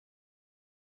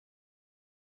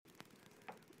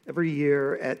Every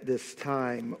year at this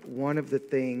time, one of the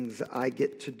things I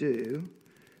get to do,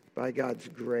 by God's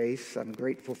grace, I'm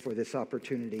grateful for this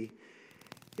opportunity,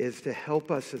 is to help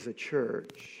us as a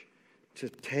church to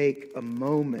take a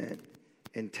moment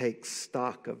and take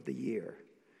stock of the year.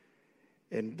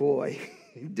 And boy,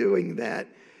 doing that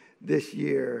this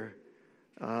year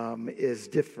is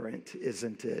different,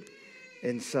 isn't it,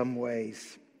 in some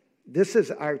ways? This is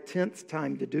our 10th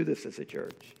time to do this as a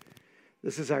church.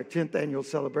 This is our 10th annual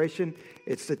celebration.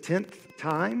 It's the 10th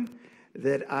time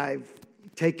that I've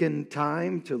taken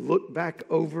time to look back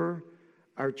over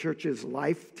our church's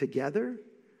life together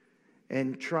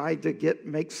and tried to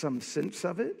make some sense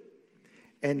of it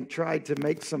and tried to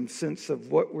make some sense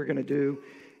of what we're going to do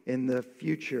in the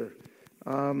future.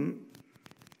 And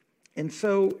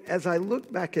so as I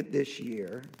look back at this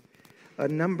year, a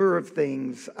number of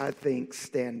things I think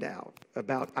stand out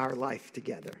about our life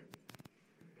together.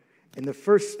 And the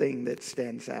first thing that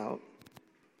stands out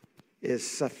is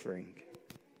suffering.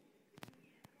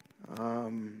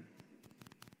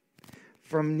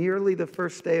 From nearly the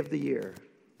first day of the year,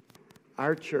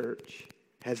 our church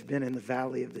has been in the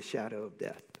valley of the shadow of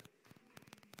death.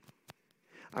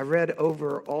 I read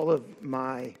over all of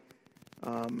my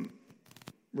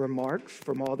remarks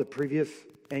from all the previous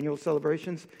annual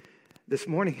celebrations. This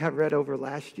morning I read over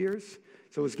last year's.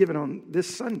 So it was given on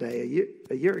this Sunday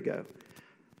a year ago.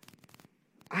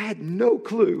 I had no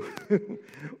clue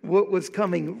what was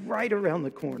coming right around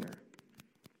the corner.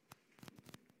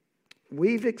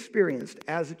 We've experienced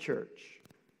as a church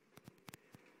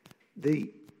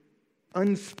the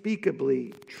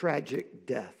unspeakably tragic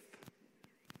death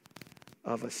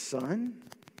of a son,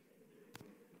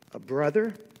 a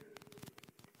brother.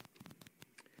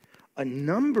 A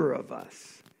number of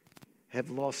us have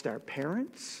lost our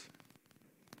parents.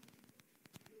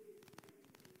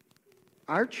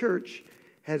 Our church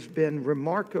has been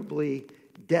remarkably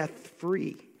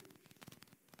death-free,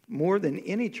 more than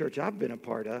any church I've been a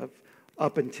part of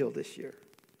up until this year.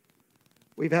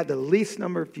 We've had the least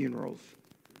number of funerals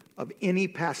of any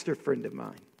pastor friend of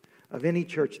mine, of any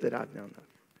church that I've known of.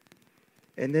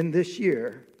 And then this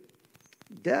year,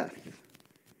 death,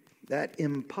 that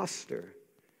imposter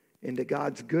into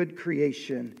God's good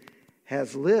creation,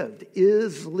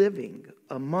 is living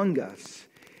among us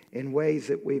in ways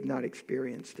that we've not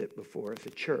experienced it before as a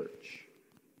church.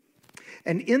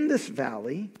 And in this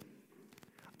valley,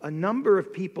 a number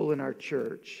of people in our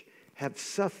church have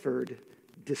suffered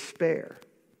despair.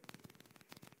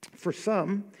 For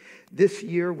some, this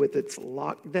year with its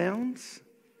lockdowns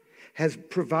has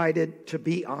provided, to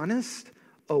be honest,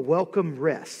 a welcome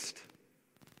rest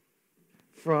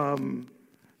from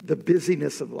the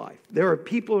busyness of life. There are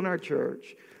people in our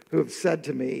church who have said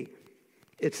to me,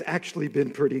 it's actually been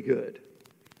pretty good.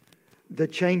 The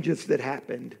changes that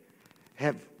happened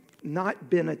have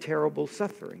not been a terrible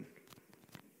suffering.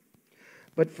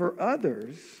 But for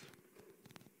others,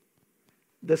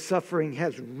 the suffering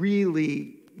has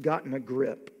really gotten a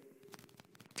grip.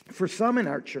 For some in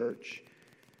our church,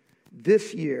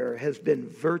 this year has been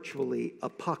virtually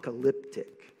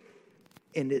apocalyptic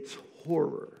in its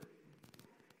horror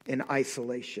and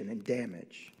isolation and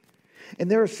damage. And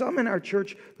there are some in our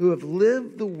church who have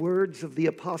lived the words of the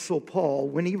Apostle Paul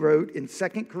when he wrote in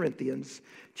 2 Corinthians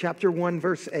chapter 1,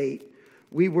 verse 8,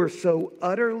 "We were so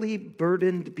utterly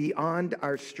burdened beyond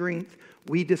our strength,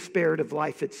 we despaired of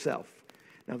life itself."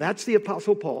 Now that's the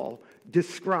Apostle Paul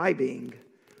describing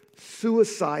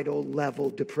suicidal level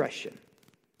depression.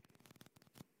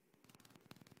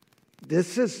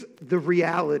 This is the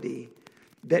reality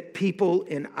that people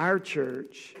in our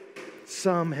church,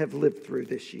 some have lived through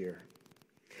this year.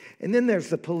 And then there's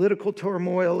the political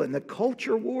turmoil and the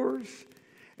culture wars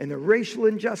and the racial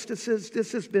injustices.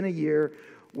 This has been a year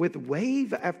with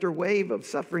wave after wave of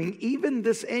suffering. Even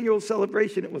this annual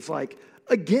celebration, it was like,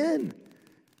 again,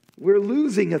 we're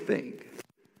losing a thing.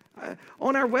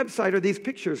 On our website are these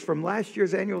pictures from last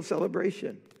year's annual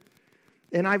celebration.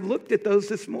 And I've looked at those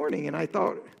this morning and I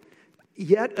thought,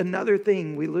 yet another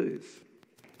thing we lose.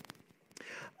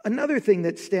 Another thing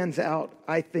that stands out,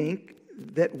 I think,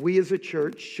 that we as a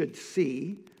church should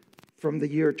see from the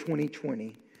year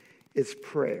 2020 is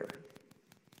prayer.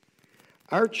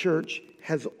 Our church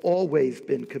has always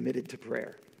been committed to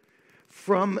prayer.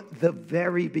 From the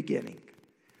very beginning,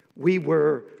 we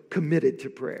were committed to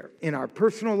prayer. In our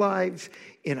personal lives,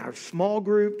 in our small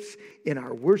groups, in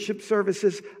our worship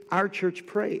services, our church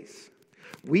prays.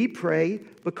 We pray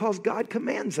because God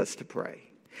commands us to pray.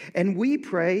 And we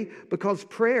pray because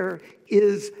prayer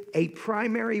is a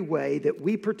primary way that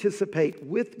we participate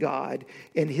with God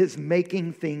in his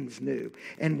making things new.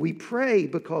 And we pray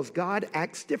because God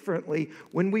acts differently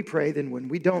when we pray than when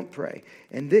we don't pray.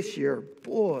 And this year,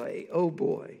 boy, oh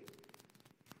boy,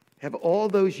 have all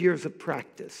those years of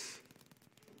practice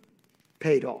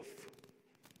paid off.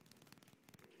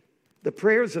 The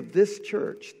prayers of this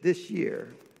church this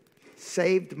year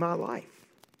saved my life.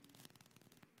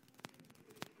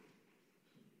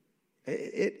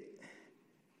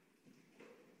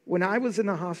 When I was in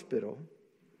the hospital,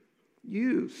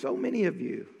 so many of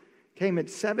you, came at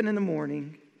 7 in the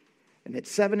morning and at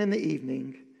 7 in the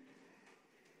evening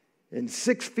and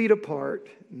 6 feet apart,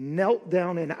 knelt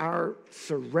down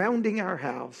surrounding our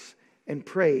house and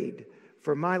prayed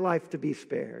for my life to be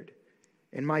spared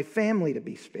and my family to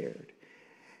be spared.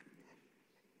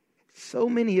 So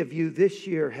many of you this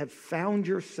year have found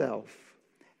yourself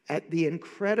at the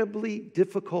incredibly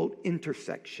difficult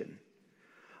intersection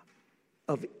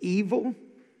of evil,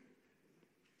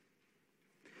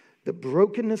 the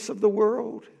brokenness of the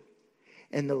world,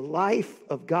 and the life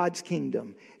of God's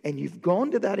kingdom. And you've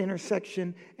gone to that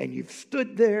intersection, and you've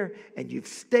stood there, and you've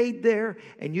stayed there,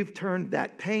 and you've turned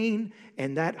that pain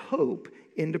and that hope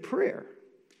into prayer.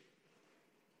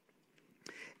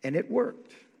 And it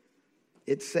worked.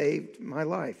 It saved my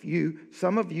life.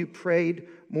 Some of you prayed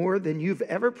more than you've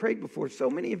ever prayed before. So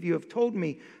many of you have told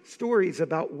me stories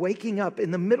about waking up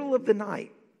in the middle of the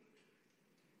night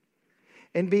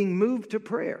and being moved to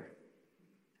prayer.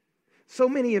 So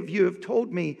many of you have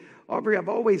told me, Aubrey, I've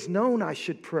always known I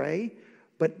should pray,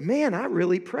 but man, I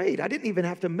really prayed. I didn't even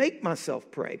have to make myself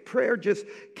pray. Prayer just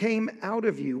came out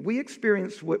of you. We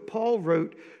experienced what Paul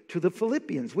wrote to the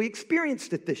Philippians. We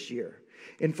experienced it this year.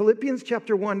 In Philippians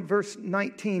chapter 1, verse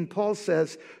 19, Paul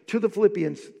says to the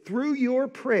Philippians, through your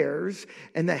prayers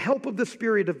and the help of the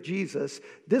Spirit of Jesus,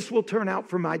 this will turn out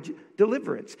for my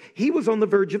deliverance. He was on the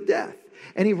verge of death.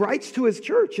 And he writes to his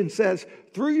church and says,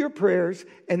 through your prayers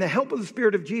and the help of the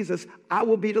Spirit of Jesus, I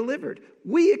will be delivered.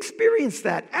 We experienced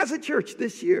that as a church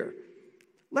this year.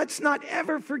 Let's not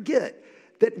ever forget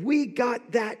that we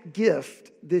got that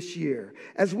gift this year.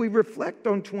 As we reflect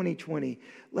on 2020,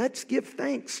 let's give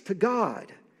thanks to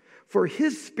God for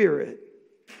his Spirit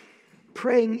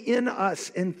praying in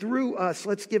us and through us.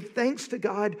 Let's give thanks to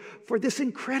God for this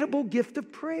incredible gift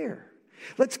of prayer.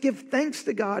 Let's give thanks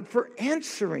to God for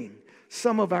answering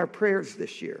some of our prayers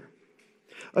this year.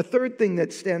 A third thing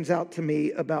that stands out to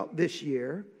me about this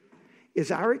year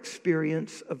is our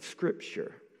experience of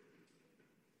Scripture.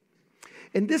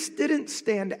 And this didn't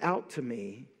stand out to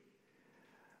me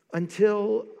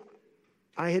until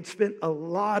I had spent a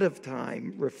lot of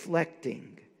time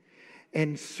reflecting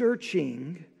and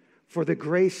searching for the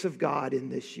grace of God in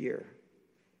this year.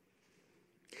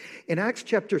 In Acts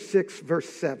chapter 6, verse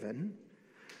 7,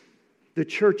 the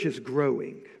church is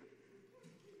growing.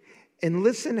 And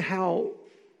listen how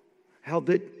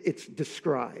it's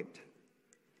described.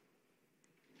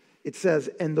 It says,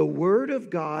 and the word of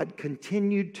God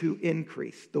continued to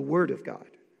increase. The word of God.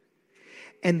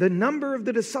 And the number of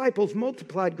the disciples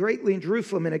multiplied greatly in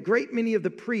Jerusalem, and a great many of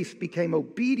the priests became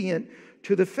obedient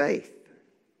to the faith.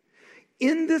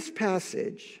 In this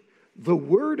passage, the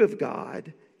word of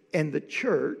God and the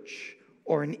church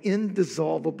are an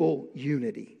indissoluble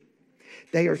unity.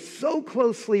 They are so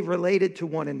closely related to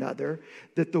one another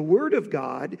that the word of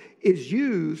God is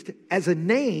used as a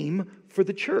name for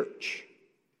the church.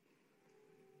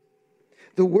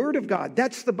 The Word of God,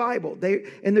 that's the Bible. They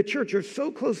and the church are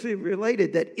so closely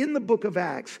related that in the book of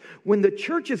Acts, when the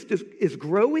church is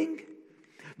growing,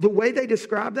 the way they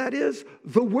describe that is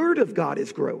the Word of God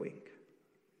is growing.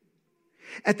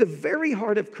 At the very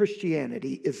heart of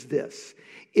Christianity is this.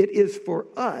 It is for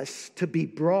us to be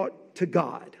brought to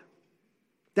God.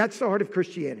 That's the heart of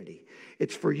Christianity.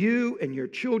 It's for you and your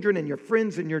children and your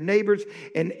friends and your neighbors,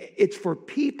 and it's for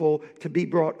people to be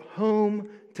brought home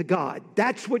to God.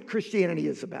 That's what Christianity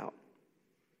is about.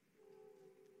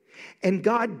 And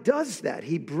God does that.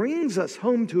 He brings us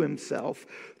home to himself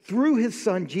through his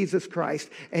Son, Jesus Christ,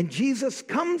 and Jesus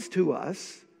comes to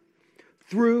us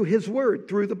through his word,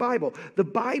 through the Bible. The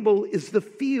Bible is the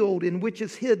field in which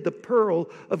is hid the pearl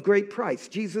of great price,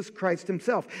 Jesus Christ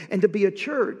himself. And to be a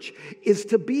church is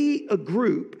to be a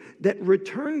group that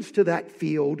returns to that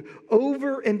field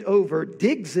over and over,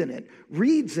 digs in it,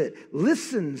 reads it,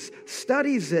 listens,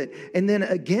 studies it, and then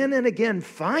again and again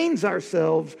finds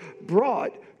ourselves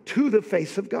brought to the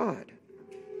face of God.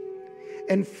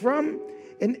 And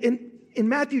in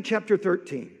Matthew chapter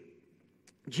 13,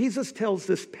 Jesus tells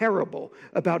this parable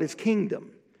about his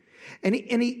kingdom. And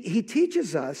he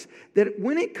teaches us that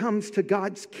when it comes to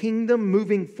God's kingdom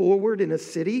moving forward in a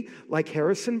city like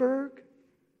Harrisonburg,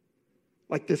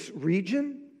 like this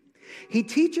region, he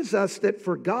teaches us that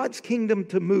for God's kingdom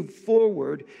to move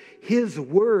forward, his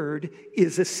word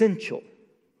is essential.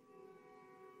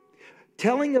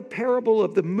 Telling a parable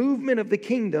of the movement of the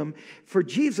kingdom, for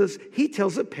Jesus, he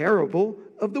tells a parable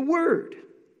of the word.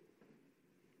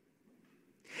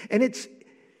 And it's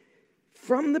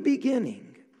from the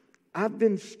beginning, I've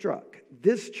been struck.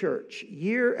 This church,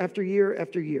 year after year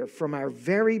after year, from our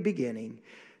very beginning,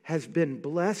 has been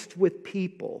blessed with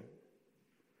people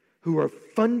who are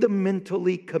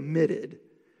fundamentally committed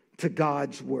to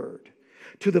God's word,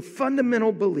 to the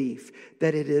fundamental belief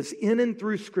that it is in and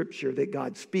through Scripture that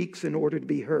God speaks in order to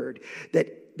be heard,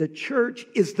 that the church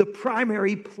is the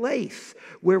primary place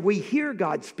where we hear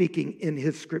God speaking in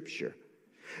his Scripture.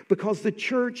 Because the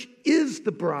church is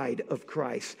the bride of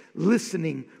Christ,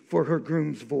 listening for her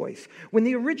groom's voice. When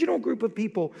the original group of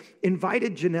people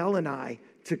invited Janelle and I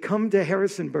to come to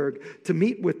Harrisonburg to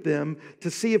meet with them, to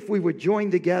see if we would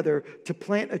join together to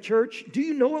plant a church, do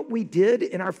you know what we did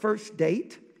in our first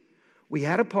date? We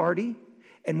had a party,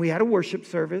 and we had a worship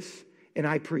service, and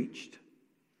I preached.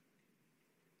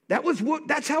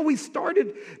 That's how we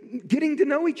started getting to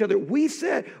know each other. We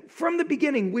said from the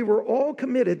beginning, we were all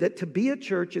committed that to be a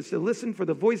church is to listen for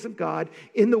the voice of God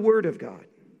in the Word of God.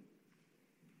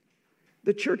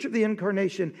 The Church of the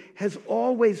Incarnation has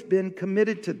always been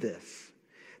committed to this,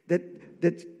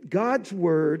 that God's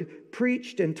Word,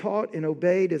 preached and taught and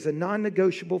obeyed, is a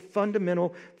non-negotiable,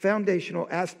 fundamental, foundational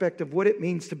aspect of what it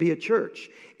means to be a church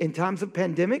in times of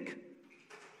pandemic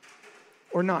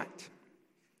or not.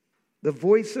 The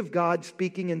voice of God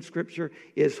speaking in Scripture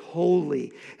is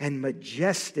holy and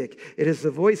majestic. It is the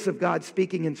voice of God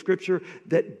speaking in Scripture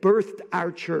that birthed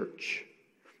our church,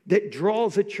 that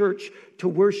draws a church to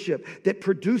worship, that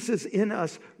produces in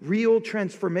us real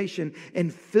transformation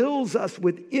and fills us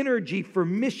with energy for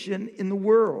mission in the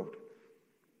world.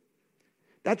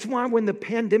 That's why when the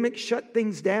pandemic shut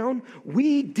things down,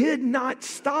 we did not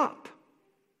stop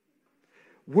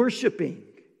worshiping,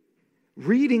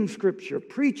 reading Scripture,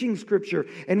 preaching Scripture,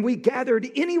 and we gathered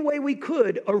any way we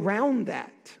could around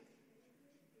that.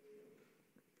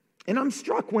 And I'm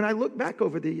struck when I look back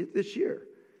over this year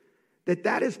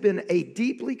that has been a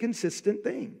deeply consistent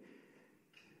thing.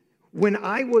 When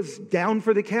I was down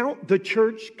for the count, the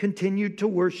church continued to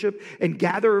worship and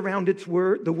gather around its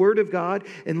word, the Word of God,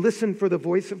 and listen for the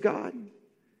voice of God.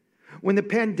 When the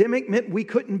pandemic meant we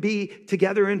couldn't be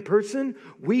together in person,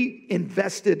 we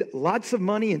invested lots of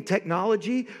money in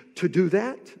technology to do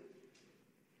that.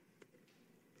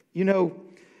 You know,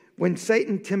 when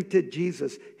Satan tempted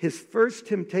Jesus, his first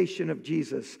temptation of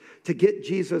Jesus to get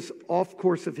Jesus off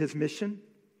course of his mission,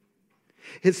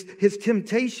 his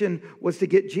temptation was to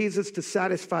get Jesus to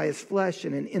satisfy his flesh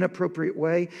in an inappropriate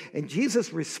way. And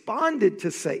Jesus responded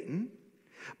to Satan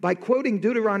by quoting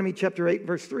Deuteronomy chapter 8,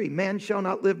 verse 3, "Man shall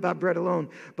not live by bread alone,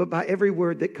 but by every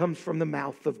word that comes from the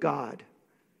mouth of God."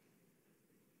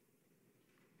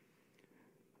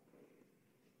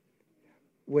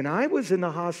 When I was in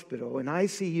the hospital, in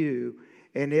ICU,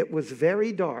 and it was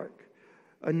very dark,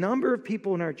 a number of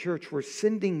people in our church were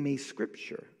sending me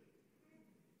Scripture.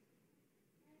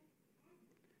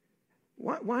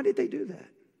 Why did they do that?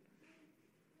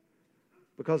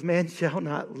 Because man shall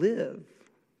not live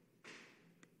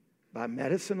by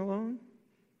medicine alone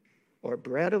or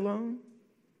bread alone,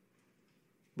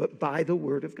 but by the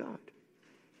Word of God.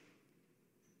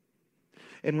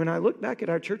 And when I look back at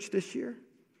our church this year,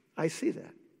 I see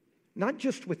that. Not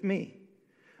just with me,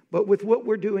 but with what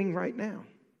we're doing right now.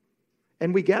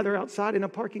 And we gather outside in a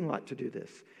parking lot to do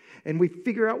this. And we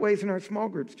figure out ways in our small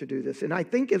groups to do this. And I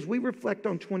think as we reflect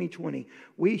on 2020,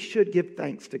 we should give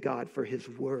thanks to God for His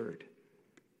Word.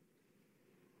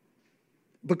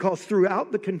 Because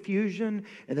throughout the confusion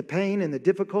and the pain and the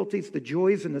difficulties, the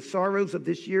joys and the sorrows of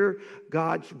this year,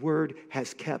 God's Word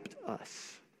has kept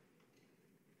us.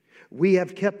 We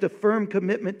have kept a firm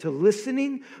commitment to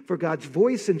listening for God's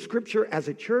voice in Scripture as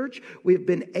a church. We have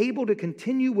been able to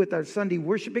continue with our Sunday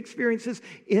worship experiences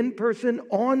in person,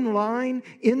 online,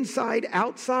 inside,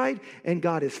 outside, and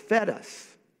God has fed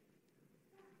us.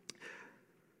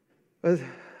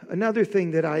 Another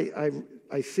thing that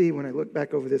I see when I look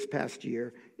back over this past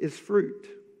year is fruit.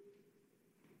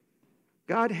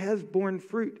 God has borne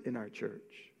fruit in our church.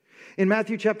 In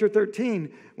Matthew chapter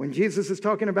 13, when Jesus is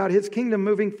talking about His kingdom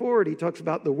moving forward, He talks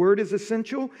about the Word is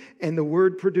essential and the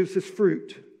Word produces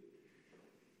fruit.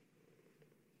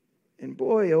 And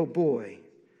boy, oh boy,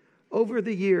 over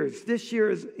the years, this year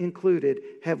is included,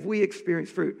 have we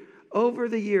experienced fruit. Over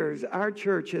the years, our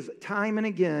church has time and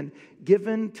again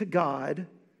given to God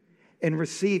and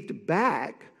received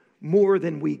back more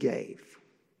than we gave.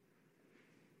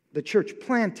 The church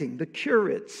planting, the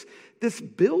curates, this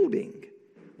building.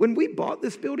 When we bought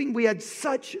this building, we had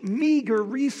such meager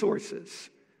resources.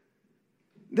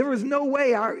 There was no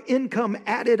way our income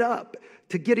added up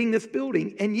to getting this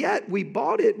building. And yet we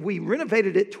bought it. We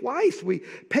renovated it twice. We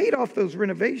paid off those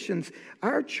renovations.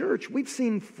 Our church, we've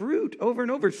seen fruit over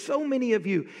and over. So many of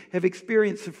you have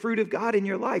experienced the fruit of God in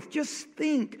your life. Just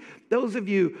think, those of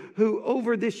you who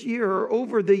over this year or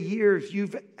over the years,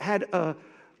 you've had a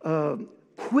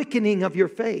quickening of your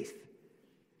faith.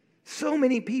 So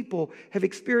many people have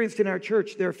experienced in our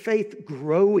church their faith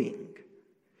growing.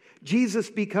 Jesus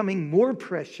becoming more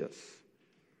precious.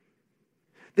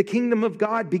 The kingdom of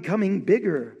God becoming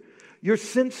bigger. Your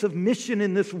sense of mission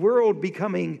in this world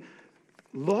becoming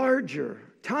larger.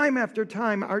 Time after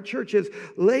time, our church has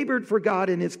labored for God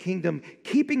and His kingdom,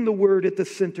 keeping the word at the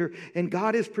center, and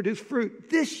God has produced fruit.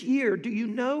 This year, do you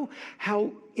know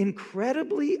how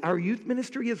incredibly our youth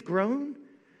ministry has grown?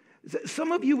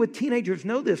 Some of you with teenagers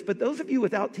know this, but those of you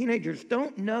without teenagers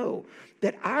don't know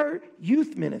that our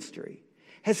youth ministry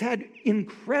has had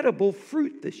incredible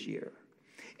fruit this year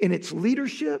in its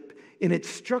leadership, in its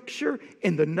structure,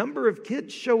 in the number of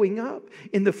kids showing up,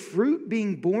 in the fruit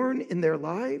being born in their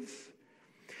lives.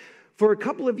 For a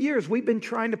couple of years, we've been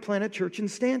trying to plant a church in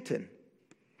Stanton.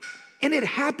 And it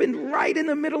happened right in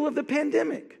the middle of the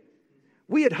pandemic.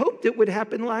 We had hoped it would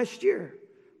happen last year,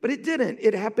 but it didn't.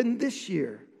 It happened this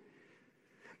year.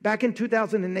 Back in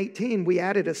 2018, we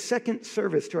added a second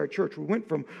service to our church. We went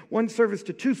from one service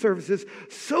to two services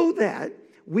so that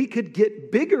we could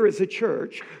get bigger as a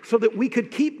church, so that we could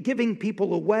keep giving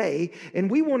people away. And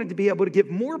we wanted to be able to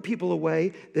give more people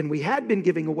away than we had been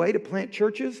giving away to plant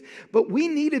churches. But we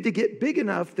needed to get big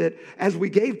enough that as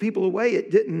we gave people away, it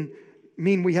didn't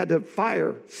mean we had to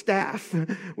fire staff.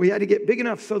 We had to get big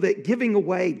enough so that giving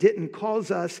away didn't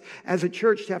cause us as a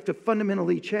church to have to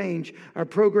fundamentally change our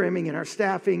programming and our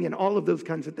staffing and all of those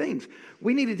kinds of things.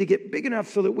 We needed to get big enough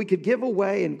so that we could give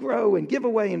away and grow and give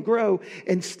away and grow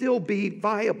and still be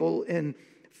viable and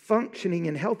functioning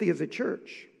and healthy as a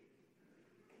church.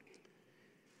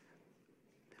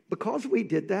 Because we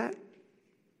did that,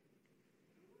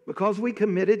 because we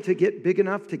committed to get big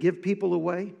enough to give people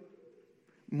away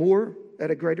more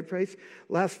at a greater pace.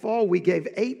 Last fall, we gave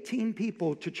 18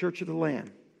 people to Church of the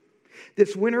Lamb.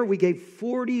 This winter, we gave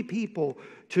 40 people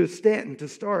to Stanton to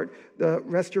start the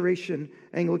Restoration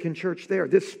Anglican Church there.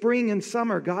 This spring and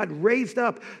summer, God raised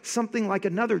up something like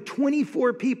another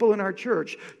 24 people in our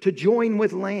church to join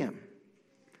with Lamb.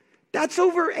 That's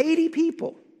over 80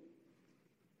 people.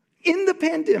 In the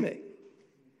pandemic,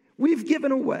 we've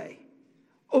given away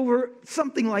over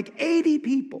something like 80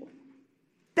 people.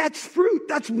 That's fruit.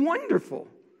 That's wonderful.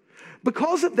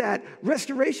 Because of that,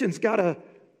 Restoration's got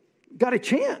a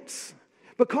chance.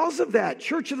 Because of that,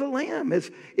 Church of the Lamb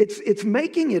it's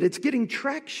making it. It's getting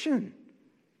traction.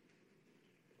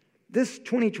 This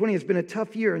 2020 has been a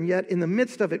tough year, and yet in the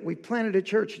midst of it, we planted a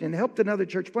church and helped another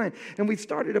church plant, and we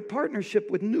started a partnership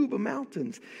with Nuba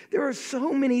Mountains. There are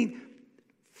so many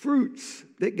fruits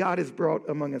that God has brought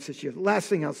among us this year. The last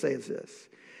thing I'll say is this.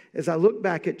 As I look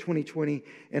back at 2020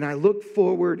 and I look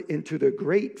forward into the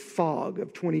great fog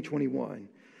of 2021,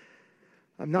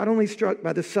 I'm not only struck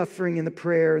by the suffering and the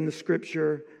prayer and the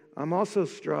scripture, I'm also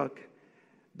struck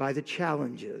by the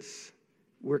challenges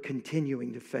we're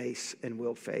continuing to face and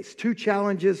will face. Two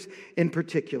challenges in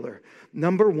particular.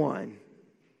 Number one,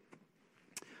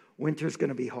 winter's going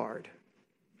to be hard.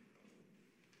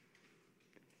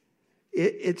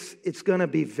 It's going to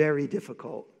be very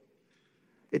difficult.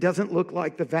 It doesn't look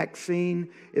like the vaccine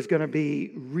is going to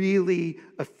be really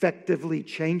effectively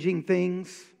changing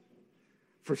things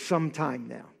for some time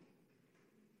now.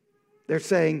 They're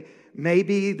saying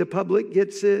maybe the public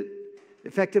gets it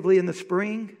effectively in the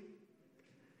spring.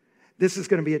 This is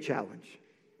going to be a challenge.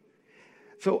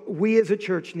 So we as a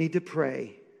church need to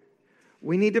pray.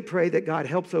 We need to pray that God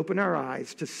helps open our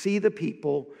eyes to see the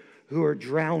people who are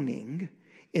drowning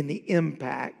in the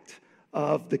impact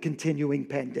of the continuing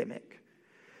pandemic.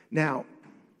 Now,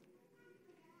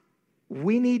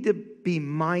 we need to be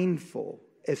mindful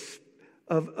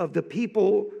of the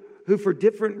people who, for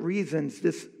different reasons,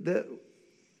 the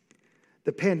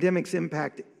pandemic's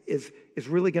impact is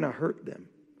really going to hurt them.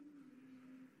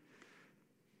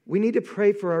 We need to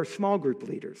pray for our small group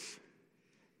leaders.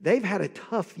 They've had a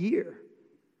tough year.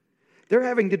 They're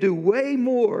having to do way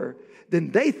more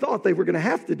than they thought they were going to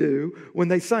have to do when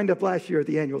they signed up last year at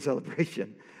the annual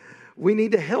celebration. We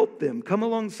need to help them, come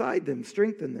alongside them,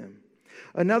 strengthen them.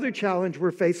 Another challenge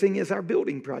we're facing is our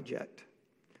building project.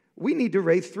 We need to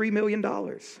raise $3 million.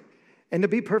 And to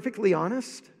be perfectly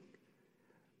honest,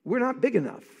 we're not big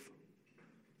enough.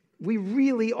 We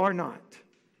really are not.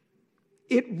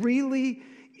 It really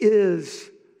is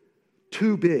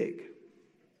too big.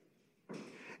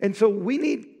 And so we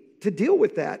need to deal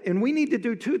with that. And we need to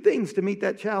do two things to meet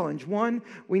that challenge. One,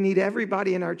 we need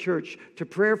everybody in our church to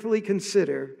prayerfully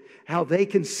consider how they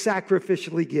can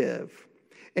sacrificially give.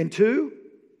 And two,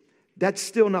 that's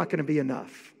still not going to be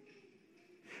enough.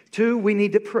 Two, we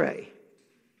need to pray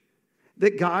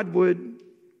that God would,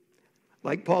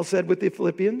 like Paul said with the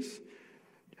Philippians,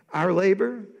 our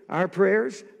labor, our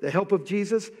prayers, the help of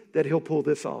Jesus, that he'll pull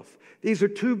this off. These are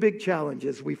two big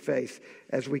challenges we face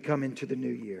as we come into the new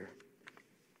year.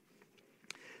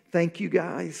 Thank you,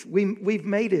 guys. We've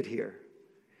made it here.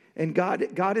 And God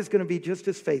is going to be just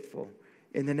as faithful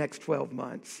in the next 12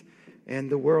 months. And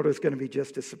the world is going to be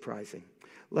just as surprising.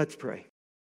 Let's pray.